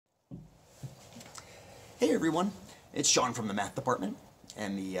Hey everyone, it's Sean from the math department,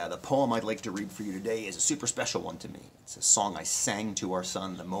 and the poem I'd like to read for you today is a super special one to me. It's a song I sang to our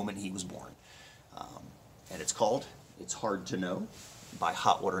son the moment he was born, and it's called "It's Hard to Know" by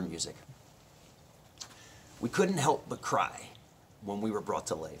Hot Water Music. We couldn't help but cry when we were brought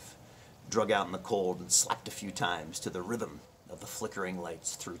to life, drug out in the cold and slapped a few times to the rhythm of the flickering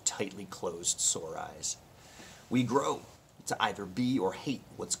lights through tightly closed sore eyes. We grow to either be or hate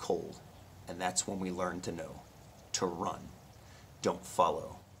what's cold, and that's when we learn to know, to run, don't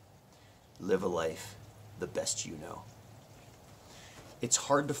follow. Live a life the best you know. It's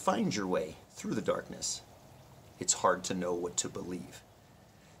hard to find your way through the darkness. It's hard to know what to believe.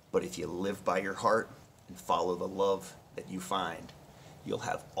 But if you live by your heart and follow the love that you find, you'll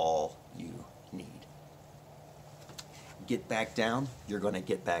have all you need. Get back down, you're going to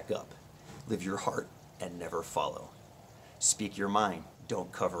get back up. Live your heart and never follow. Speak your mind,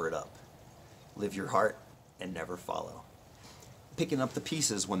 don't cover it up. Live your heart and never follow. Picking up the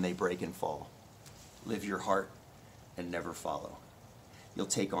pieces when they break and fall. Live your heart and never follow. You'll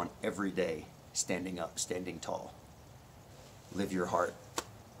take on every day, standing up, standing tall. Live your heart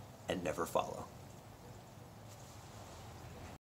and never follow.